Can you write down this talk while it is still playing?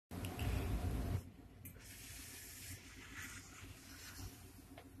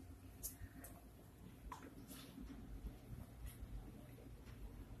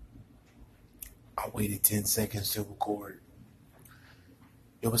Waited 10 seconds to record.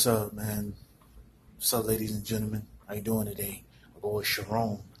 Yo, what's up, man? What's up, ladies and gentlemen? How you doing today? I go with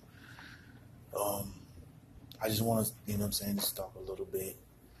Sharon. I just want to, just talk a little bit.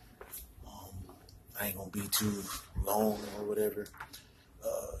 I ain't going to be too long or whatever.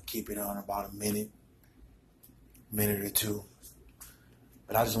 Keep it on about a minute or two.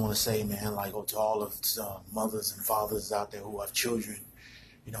 But I just want to say, man, to all of mothers and fathers out there who have children,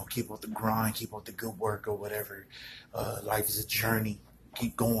 keep up the grind, keep up the good work or whatever. Life is a journey.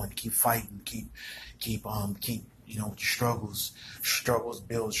 Keep going, keep fighting, keep your struggles. Struggles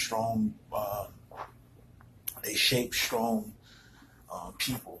build strong. They shape strong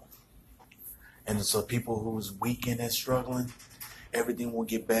people. And so people who's weak in that struggling, everything will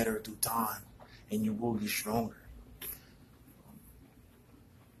get better through time, and you will get stronger.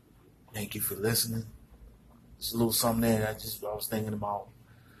 Thank you for listening. It's a little something there that I was thinking about.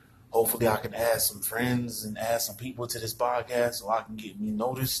 Hopefully I can add some friends and add some people to this podcast so I can get me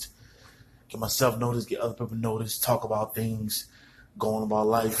noticed, get myself noticed, get other people noticed, talk about things, going about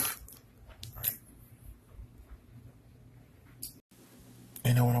life. All right.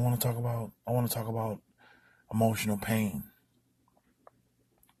 You know what I want to talk about? I want to talk about emotional pain.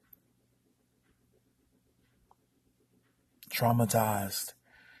 Traumatized,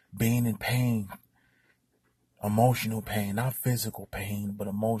 being in pain. Emotional pain, not physical pain, but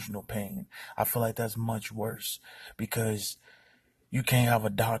emotional pain. I feel like that's much worse because you can't have a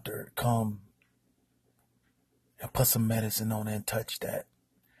doctor come and put some medicine on it and touch that,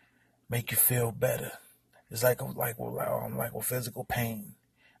 make you feel better. It's like with physical pain.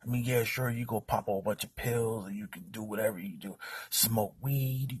 I mean, yeah, sure, you go pop a whole bunch of pills and you can do whatever you do. Smoke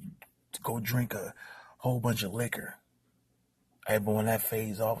weed, go drink a whole bunch of liquor. Hey, but when that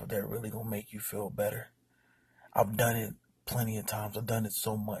fades off, that really gonna make you feel better. I've done it plenty of times. I've done it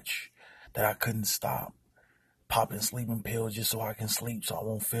so much that I couldn't stop. Popping sleeping pills just so I can sleep so I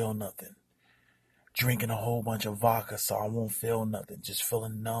won't feel nothing. Drinking a whole bunch of vodka so I won't feel nothing. Just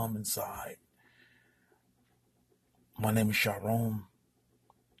feeling numb inside. My name is Sharon.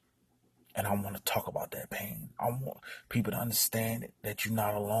 And I want to talk about that pain. I want people to understand that you're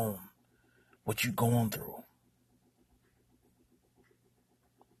not alone. What you're going through.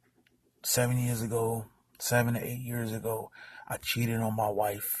 7 to 8 years ago, I cheated on my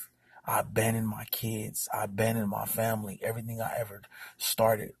wife. I abandoned my kids. I abandoned my family. Everything I ever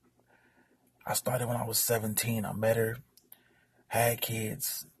started. I started when I was 17. I met her, had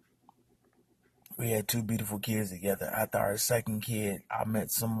kids. We had 2 beautiful kids together. After our second kid, I met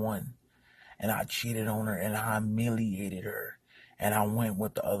someone and I cheated on her and I humiliated her. And I went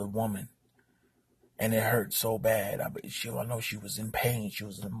with the other woman. And it hurt so bad. I know she was in pain. She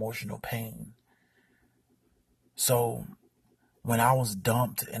was in emotional pain. So when I was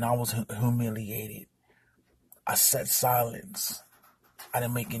dumped and I was humiliated, I set silence. I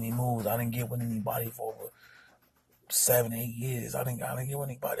didn't make any moves. I didn't get with anybody for over 7, 8 years. I didn't get with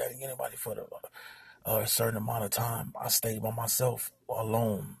anybody. I didn't get anybody for a certain amount of time. I stayed by myself,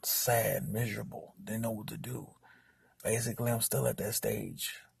 alone, sad, miserable. Didn't know what to do. Basically, I'm still at that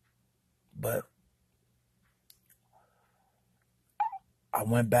stage. But I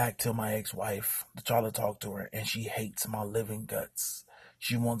went back to my ex-wife to try to talk to her, and she hates my living guts.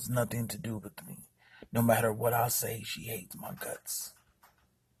 She wants nothing to do with me. No matter what I say, she hates my guts.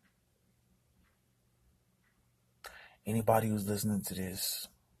 Anybody who's listening to this,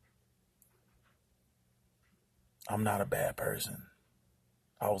 I'm not a bad person.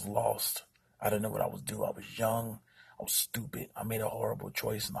 I was lost. I didn't know what I was doing. I was young. I was stupid. I made a horrible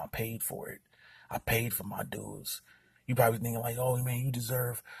choice, and I paid for it. I paid for my dues. You probably thinking like, oh, man, you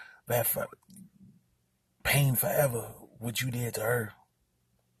deserve that pain forever, what you did to her.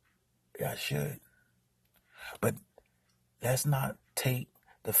 Yeah, I should. But let's not take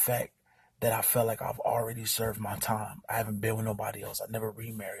the fact that I felt like I've already served my time. I haven't been with nobody else. I never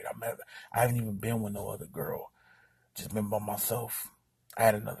remarried. I haven't even been with no other girl. Just been by myself. I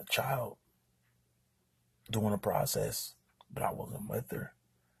had another child during the process, but I wasn't with her.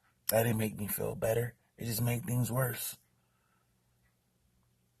 That didn't make me feel better. It just made things worse.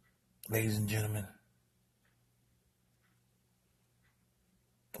 Ladies and gentlemen,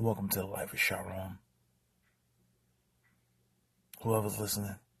 welcome to the life of Sharon. Whoever's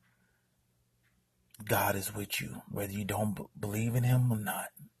listening, God is with you, whether you don't believe in him or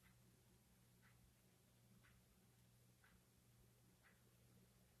not.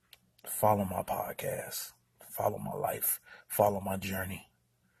 Follow my podcast. Follow my life. Follow my journey.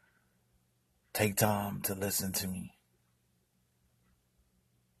 Take time to listen to me.